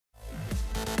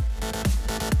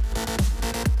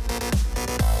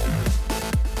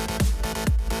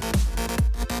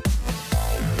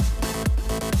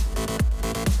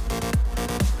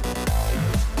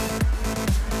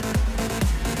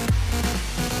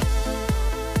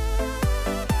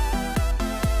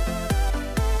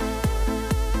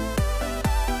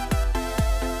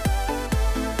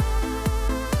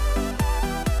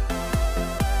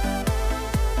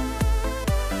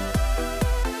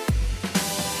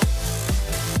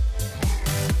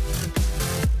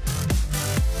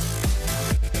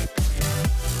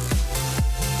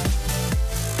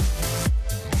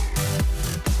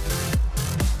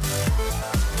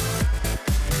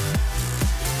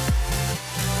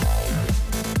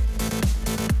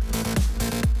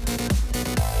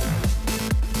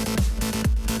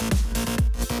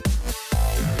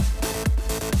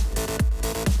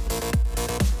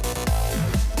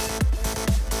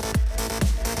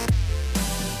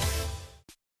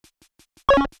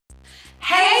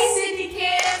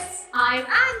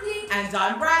And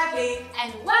I'm Bradley.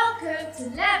 And welcome to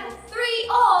level 3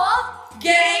 of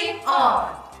Game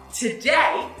On!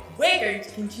 Today, we're going to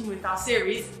continue with our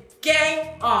series,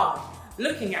 Game On,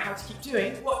 looking at how to keep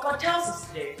doing what God tells us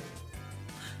to do.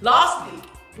 Last week,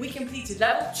 we completed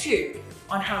level 2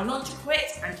 on how not to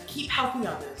quit and to keep helping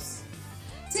others.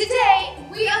 Today,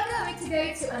 we are going to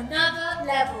go to another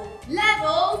level,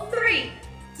 level 3.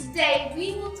 Today,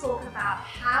 we will talk about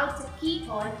how to keep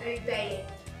on obeying.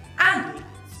 Andy,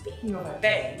 speaking of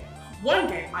obeying, one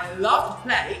game I love to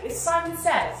play is Simon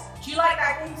Says. Do you like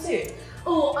that game too?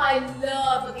 Oh, I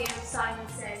love a game of Simon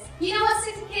Says. You know what,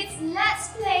 Citikidz? Let's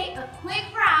play a quick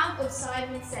round of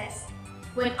Simon Says.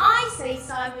 When I say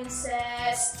Simon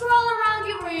Says, stroll around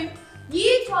your room,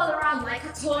 you twirl around like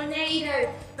a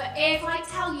tornado. But if I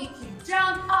tell you to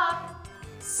jump up,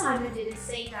 Simon didn't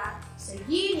say that. So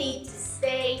you need to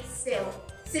stay still.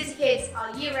 Citikidz,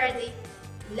 are you ready?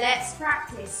 Let's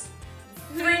practice.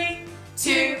 3,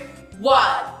 2,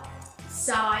 1.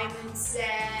 Simon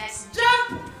says,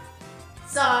 jump!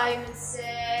 Simon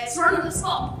says, run on the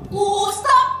spot. Oh,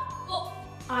 stop! Oh,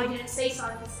 I didn't say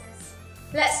Simon says.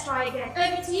 Let's try again.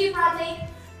 Over to you, Bradley.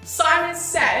 Simon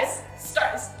Says,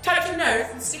 touch your nose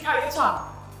and stick out your tongue.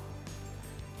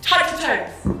 Touch your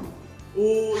toes.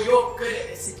 Oh, you're good at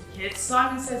this, Citikidz.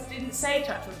 Simon Says didn't say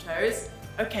touch your toes.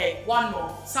 Okay, one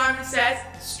more. Simon Says,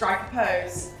 strike a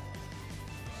pose.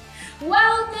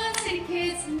 Well done,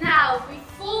 Citikidz. Now,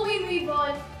 before we move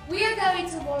on, we are going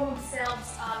to warm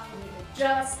ourselves up with a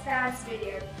Just Dance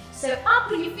video. So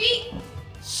up on your feet,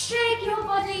 shake your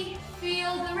body,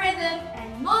 feel the rhythm,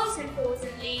 and most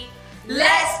importantly,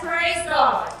 let's praise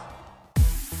God.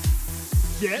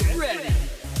 Get ready.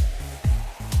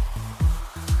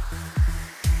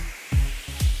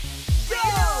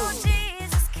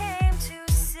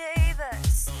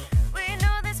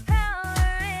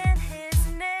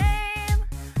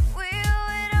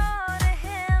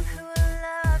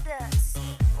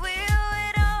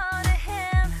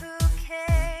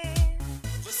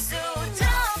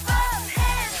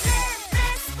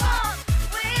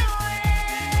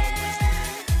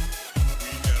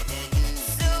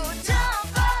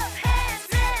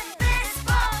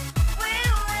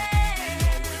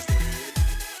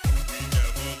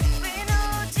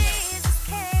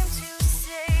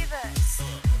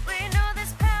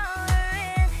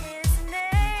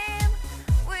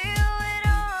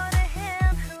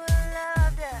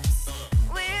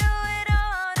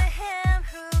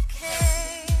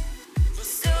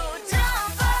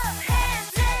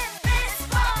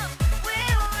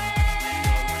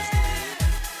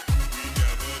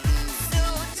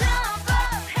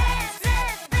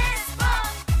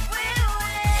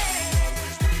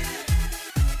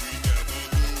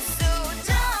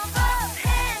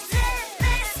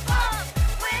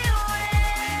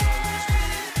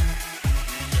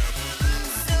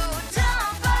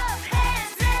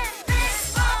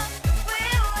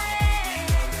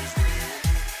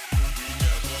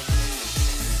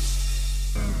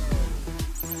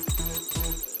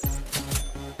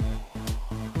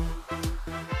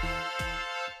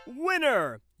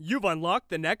 Winner! You've unlocked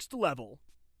the next level.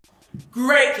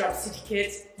 Great job,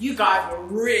 Citikidz. You guys were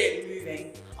really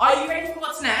moving. Are you ready for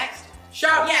what's next?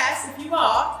 Shout yes if you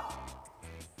are.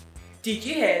 Did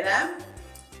you hear them?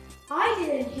 I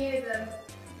didn't hear them.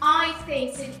 I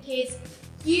think, Citikidz,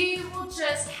 you will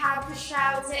just have to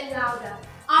shout it louder.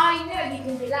 I know you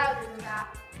can be louder than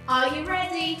that. Are you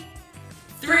ready?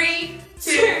 3,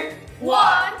 2,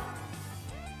 1.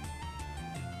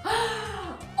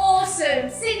 Awesome!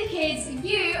 Citikidz,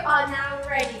 you are now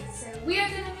ready. So we are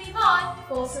going to move on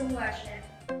for some worship.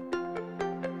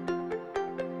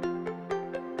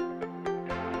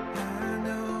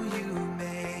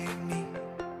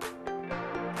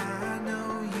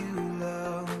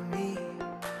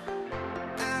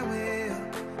 I will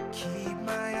keep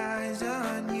my eyes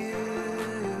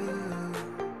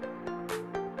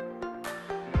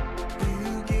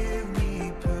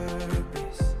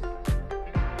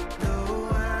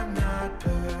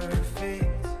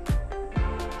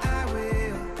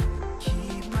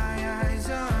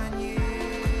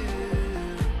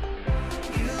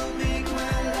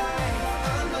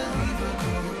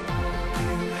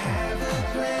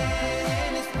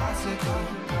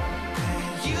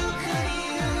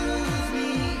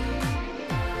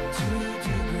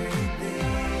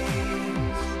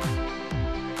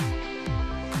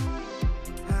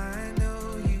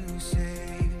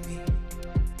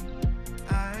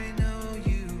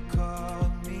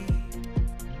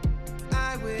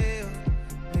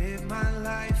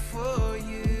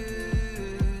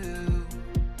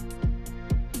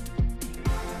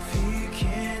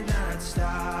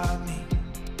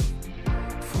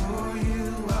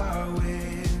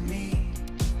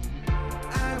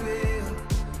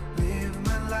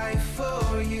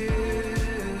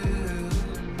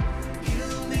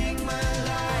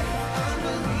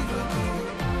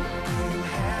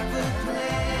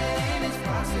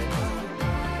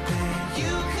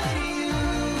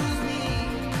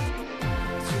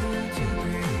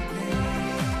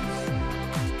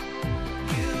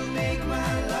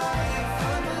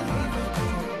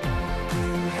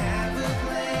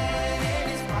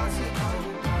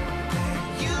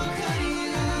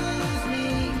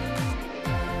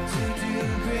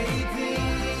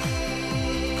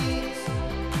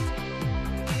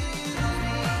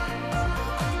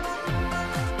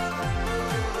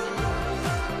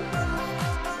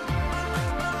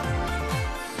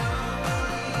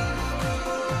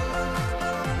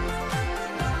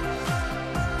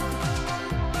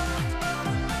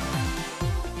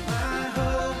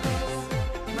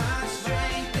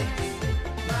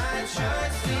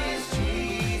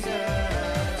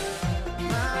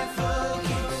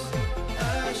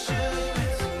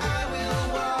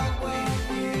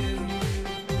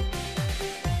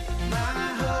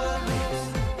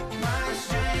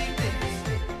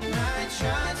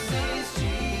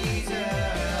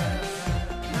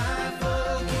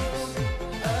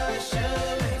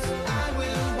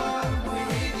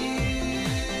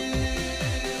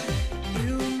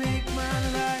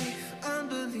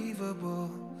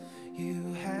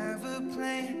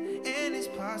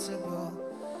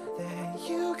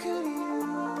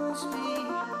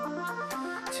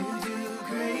to do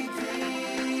great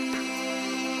things.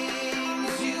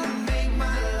 You make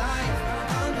my life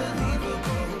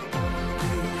unbelievable.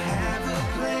 You have a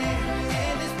plan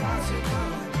and it's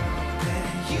possible that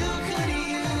you could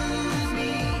use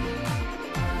me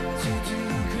to do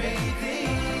great things.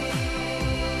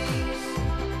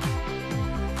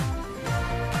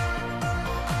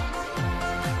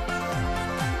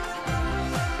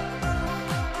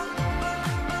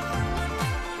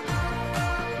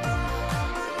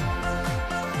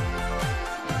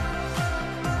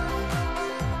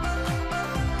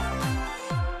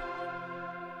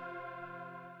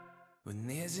 When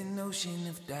there's an ocean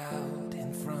of doubt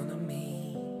in front of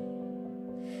me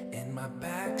and my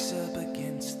back's up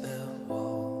against the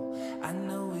wall, I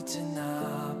know it's an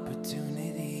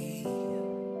opportunity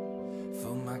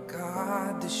for my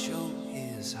God to show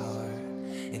his heart.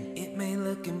 And it may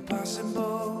look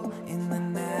impossible in the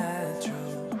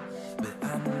natural, but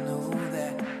I know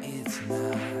that it's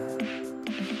not,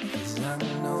 'cause I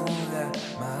know that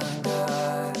my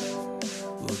God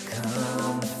will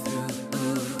come through.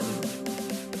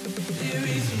 There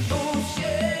is an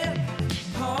ocean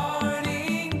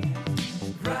parting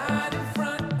right in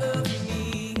front of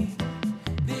me.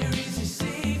 There is a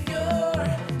Savior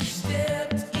who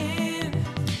stepped in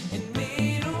and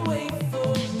made a way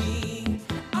for me.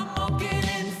 I'm walking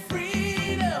in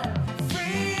freedom,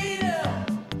 freedom.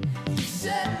 You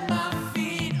set my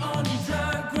feet on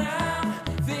dry ground.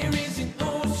 There is an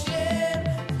ocean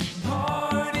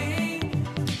parting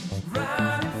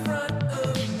right in front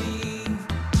of me.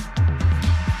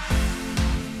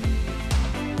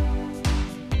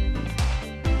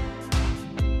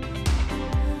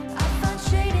 I find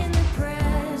shade in the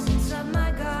presence of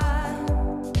my God.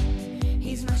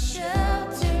 He's my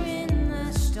shelter in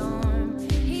the storm.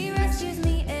 He rescues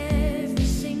me every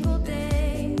single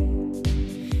day.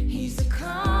 He's the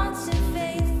constant,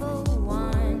 faithful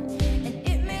one. And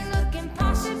it may look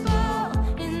impossible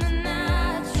in the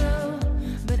natural,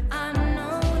 but I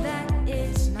know that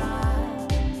it's not,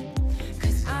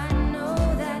 'cause I know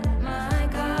that my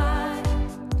God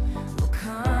will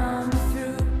come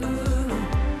through.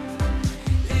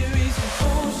 There is an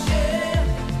ocean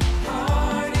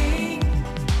parting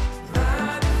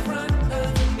right in front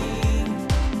of me.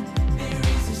 There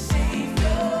is a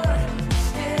Savior who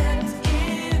stepped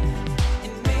in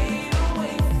and made a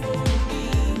way for me.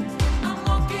 I'm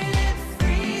walking in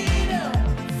freedom,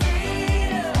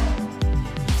 freedom.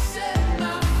 You set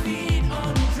my feet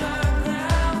on dry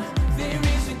ground. There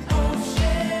is an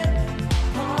ocean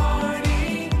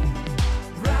parting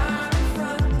right in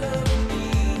front of me.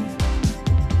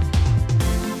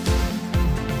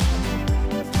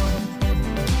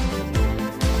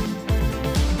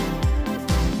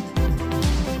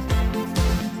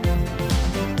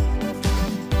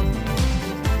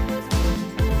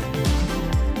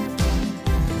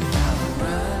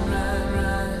 Run, run,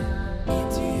 run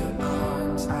into your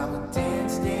arms. I will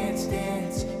dance, dance,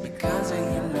 dance because of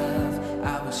your love.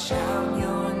 I will shout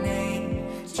your name.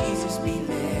 Jesus, be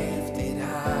lifted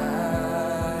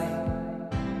high.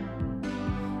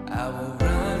 I will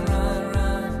run, run,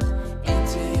 run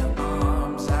into your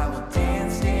arms. I will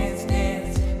dance, dance,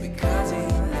 dance because of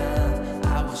your love. I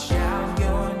will shout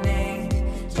your name.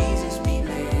 Jesus, be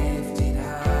lifted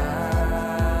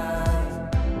high.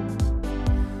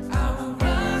 I will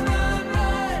run, run,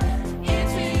 run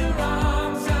into your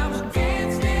arms. I will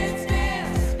dance, dance,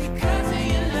 dance because of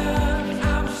your love.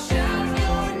 I will shout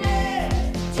your name.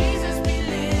 Jesus, be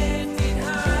lifted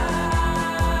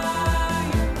high.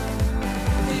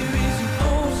 There is an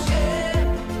ocean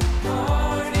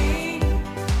parting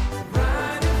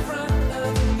right in front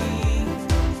of me.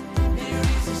 There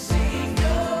is a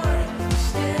Savior who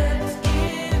stepped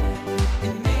in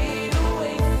and made a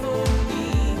way for me.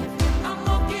 I'm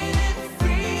walking in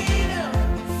freedom,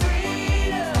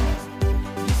 freedom.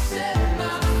 You set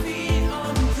my feet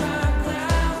on dry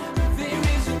ground. There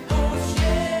is an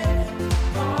ocean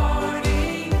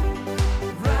parting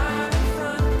right in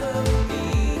front of me.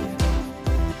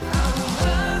 I will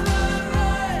run, run,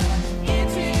 run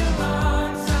into your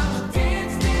arms. I will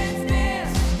dance, dance,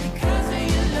 dance because of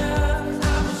your love. I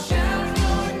will shout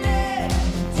your name.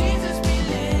 Jesus, be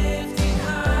lifted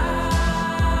high.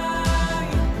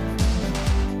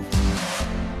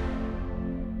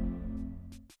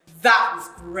 That was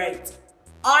great.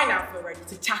 I now feel ready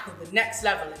to tackle the next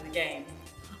level in the game.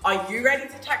 Are you ready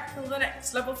to tackle the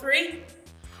next level 3?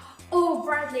 Oh,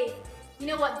 Bradley, you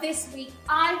know what? This week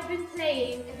I've been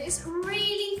playing this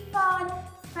really fun,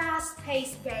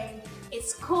 fast-paced game.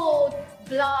 It's called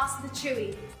Blast the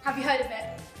Chewy. Have you heard of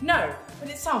it? No, but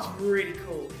it sounds really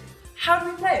cool. How do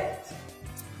we play it?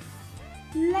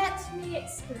 Let me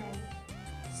explain.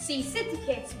 See, City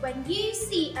Kids, when you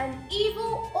see an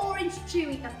evil orange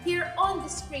Chewy appear on the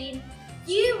screen,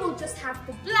 you will just have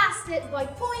to blast it by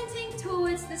pointing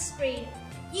towards the screen.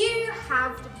 You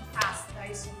have to be fast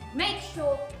though, so make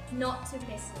sure not to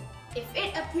miss it. If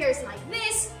it appears like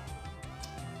this,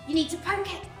 you need to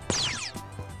poke it.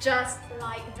 Just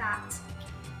like that.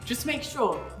 Just make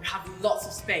sure you have lots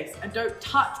of space and don't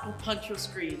touch or punch your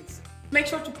screens. Make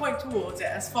sure to point towards it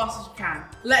as fast as you can.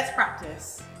 Let's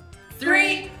practice.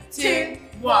 3, 2,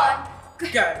 1,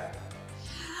 go.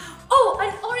 Oh,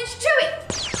 an orange Chewy!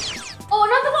 Oh,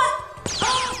 another one!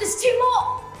 Oh, there's 2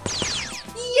 more!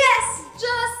 Yes,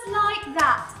 just like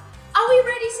that. Are we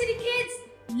ready, City Kids?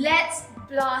 Let's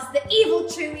blast the evil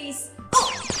Chewies.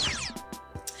 Oh.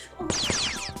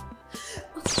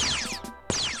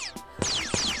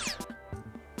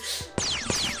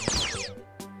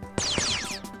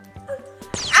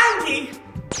 Andy,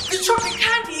 the chocolate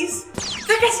candies,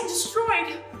 they're getting destroyed.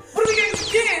 What are we going to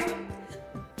do?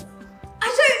 I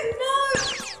don't know.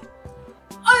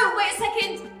 Oh, wait a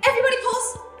second. Everybody pause.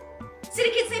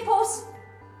 City Kids, say pause.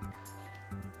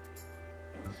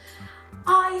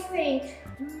 I think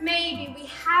maybe we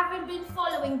haven't been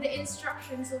following the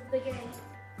instructions of the game.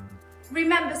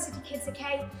 Remember, City Kids,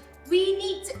 okay? We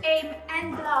need to aim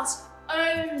and blast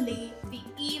only the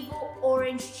evil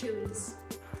orange Chewies.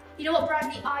 You know what,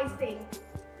 Bradley? I think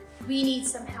we need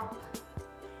some help.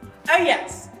 Oh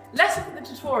yes, let's look at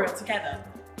the tutorial together.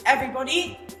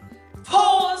 Everybody,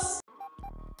 pause!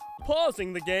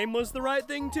 Pausing the game was the right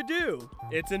thing to do.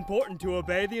 It's important to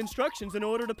obey the instructions in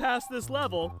order to pass this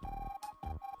level.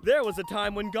 There was a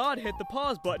time when God hit the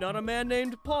pause button on a man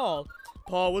named Paul.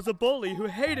 Paul was a bully who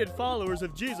hated followers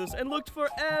of Jesus and looked for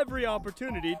every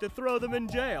opportunity to throw them in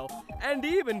jail, and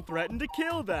even threatened to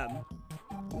kill them.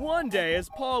 One day, as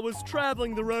Paul was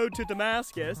traveling the road to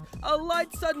Damascus, a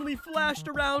light suddenly flashed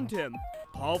around him.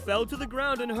 Paul fell to the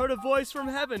ground and heard a voice from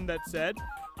heaven that said,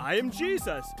 "I am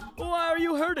Jesus. Why are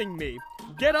you hurting me?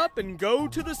 Get up and go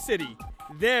to the city.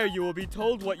 There you will be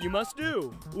told what you must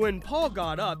do." When Paul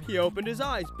got up, he opened his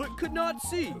eyes, but could not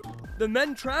see. The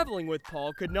men traveling with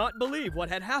Paul could not believe what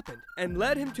had happened, and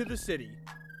led him to the city.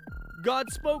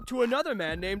 God spoke to another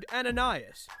man named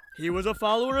Ananias. He was a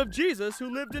follower of Jesus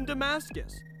who lived in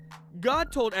Damascus.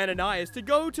 God told Ananias to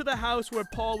go to the house where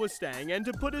Paul was staying and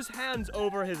to put his hands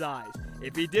over his eyes.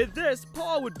 If he did this,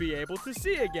 Paul would be able to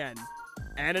see again.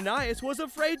 Ananias was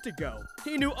afraid to go.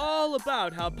 He knew all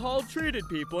about how Paul treated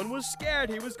people and was scared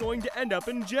he was going to end up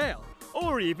in jail,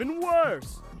 or even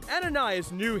worse.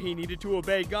 Ananias knew he needed to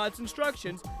obey God's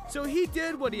instructions, so he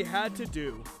did what he had to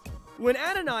do. When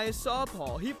Ananias saw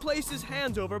Paul, he placed his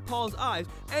hands over Paul's eyes,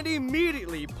 and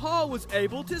immediately Paul was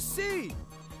able to see.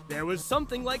 There was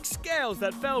something like scales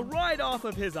that fell right off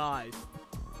of his eyes.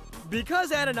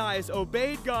 Because Ananias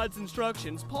obeyed God's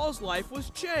instructions, Paul's life was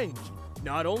changed.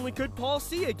 Not only could Paul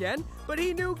see again, but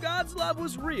he knew God's love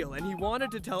was real and he wanted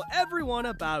to tell everyone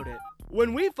about it.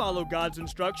 When we follow God's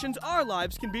instructions, our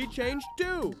lives can be changed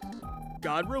too.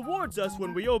 God rewards us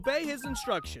when we obey his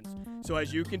instructions. So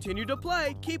as you continue to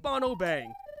play, keep on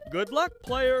obeying. Good luck,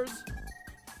 players!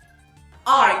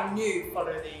 I knew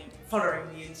following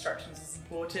the instructions is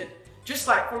important, just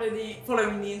like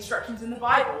following the instructions in the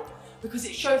Bible, because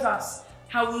it shows us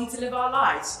how we need to live our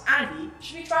lives. Andy,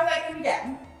 should we try that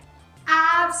again?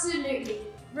 Absolutely.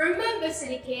 Remember,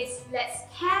 City Kids, let's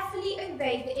carefully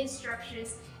obey the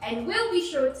instructions and we'll be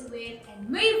sure to win and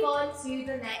move on to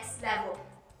the next level.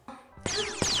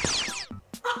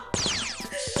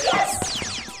 Yes!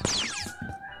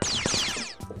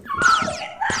 Oh, look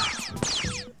at that!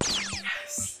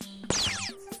 Yes!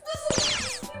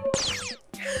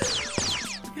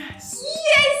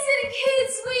 Yay, City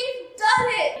Kids, we've done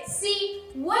it! See,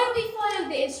 when we follow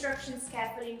the instructions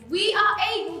carefully, we are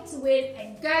able to win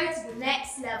and go to the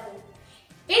next level.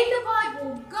 In the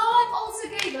Bible, God also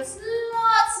gave us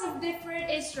lots of different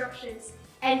instructions.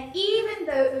 And even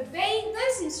though obeying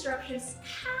those instructions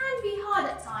can be hard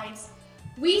at times,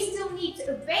 we still need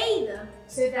to obey them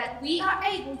so that we are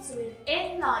able to win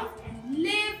in life and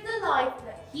live the life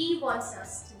that He wants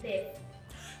us to live.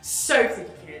 So,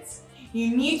 City Kids,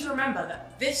 you need to remember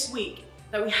that this week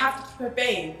that we have to keep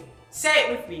obeying. Say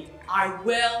it with me, I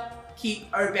will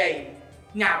keep obeying.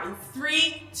 Now, in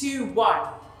 3, 2, 1,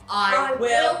 I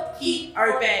will keep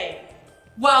obeying.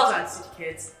 Well done, City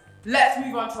Kids. Let's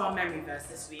move on to our memory verse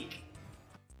this week.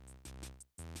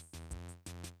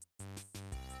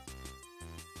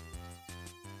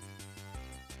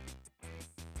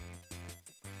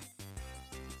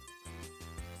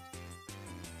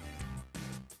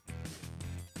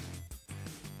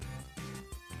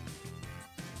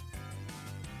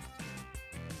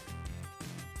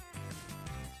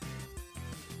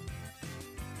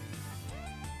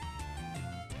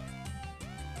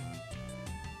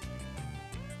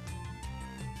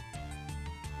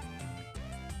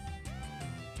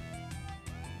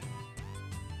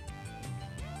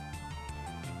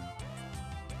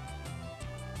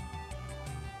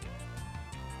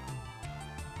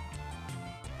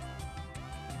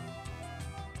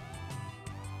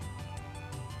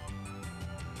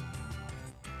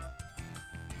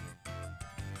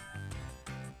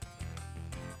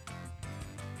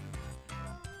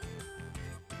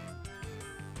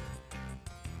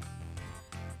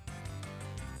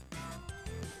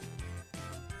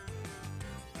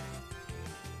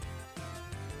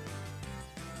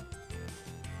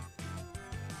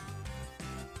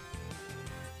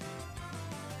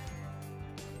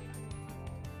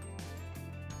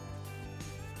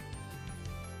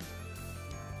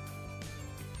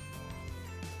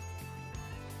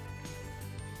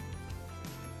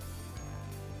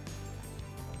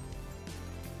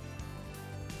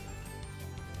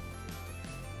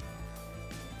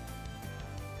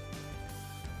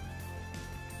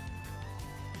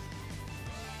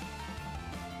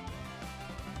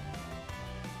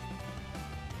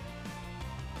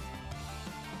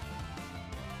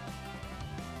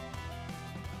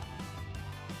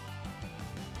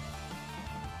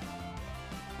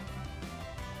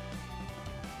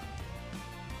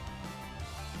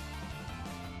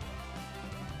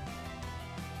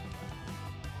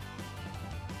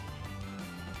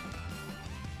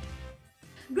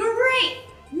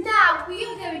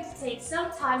 take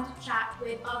some time to chat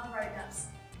with our grown-ups.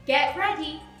 Get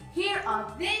ready, here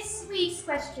are this week's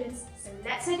questions, so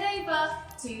let's head over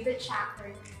to the chat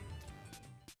room.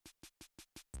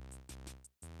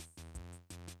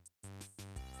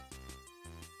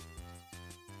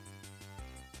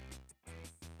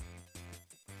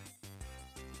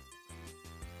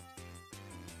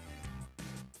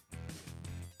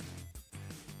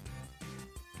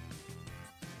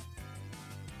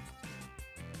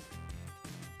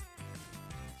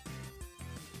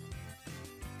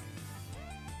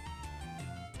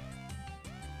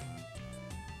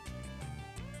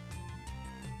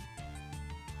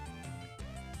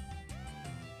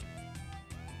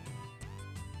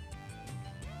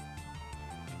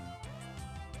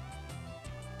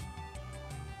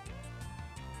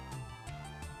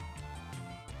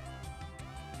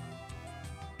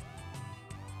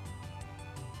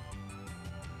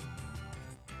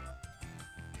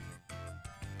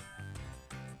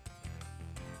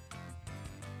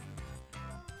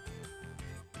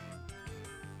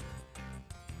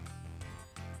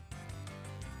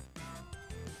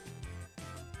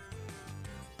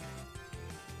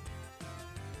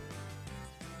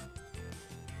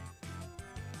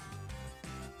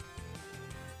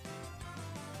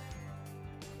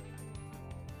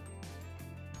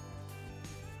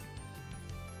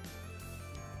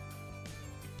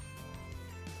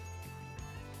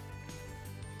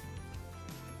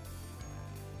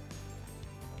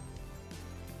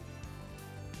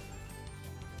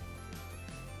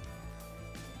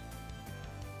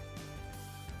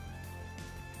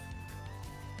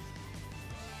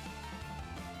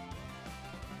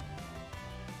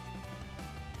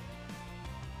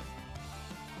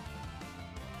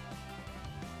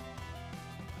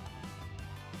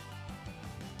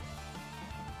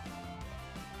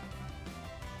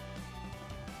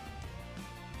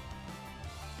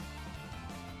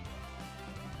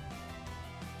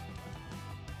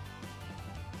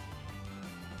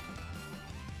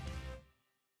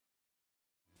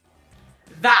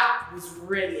 That was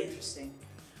really interesting.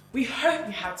 We hope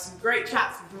you had some great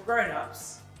chats with your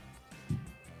grown-ups.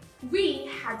 We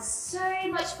had so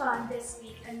much fun this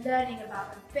week and learning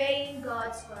about obeying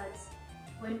God's words.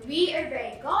 When we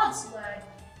obey God's word,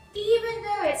 even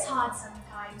though it's hard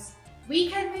sometimes, we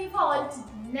can move on to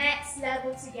the next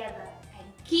level together and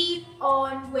keep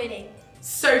on winning.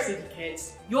 So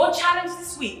Citikidz, your challenge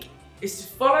this week is to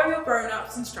follow your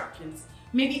grown-ups' instructions,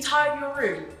 maybe tidy your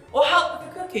room, or help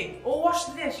with the cooking, or wash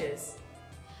the dishes.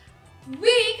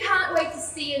 We can't wait to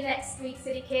see you next week,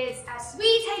 Citikidz, as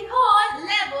we take on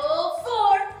level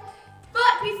 4.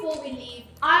 But before we leave,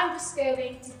 I'm just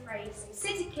going to pray. So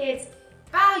Citikidz,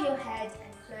 bow your head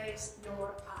and close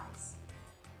your eyes.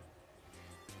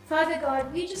 Father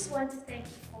God, we just want to thank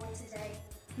you for today.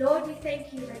 Lord, we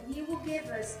thank you that you will give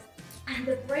us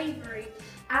the bravery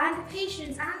and the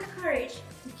patience and the courage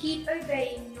to keep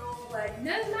obeying your word,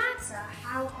 no matter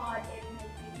how hard it may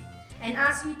be. And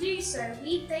as we do so,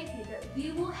 we thank you that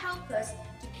you will help us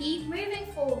to keep moving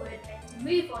forward and to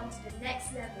move on to the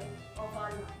next level of our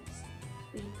lives.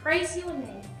 We praise your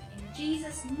name in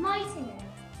Jesus' mighty name.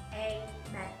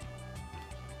 Amen.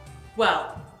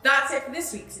 Well, that's it for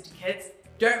this week, Citikidz.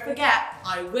 Don't forget,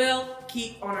 I will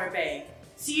keep on obeying.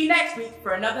 See you next week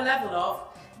for another level of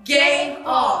Game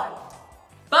On.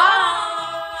 Bye!